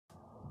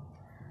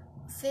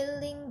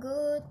Feeling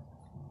good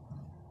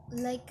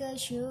like I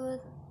should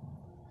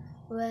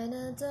when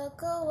I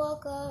take a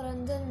walk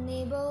around the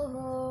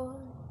neighborhood.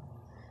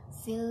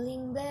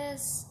 Feeling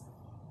blessed,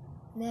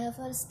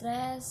 never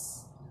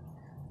stressed.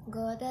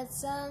 Got that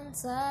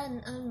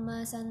sunshine on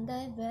my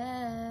Sunday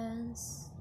best.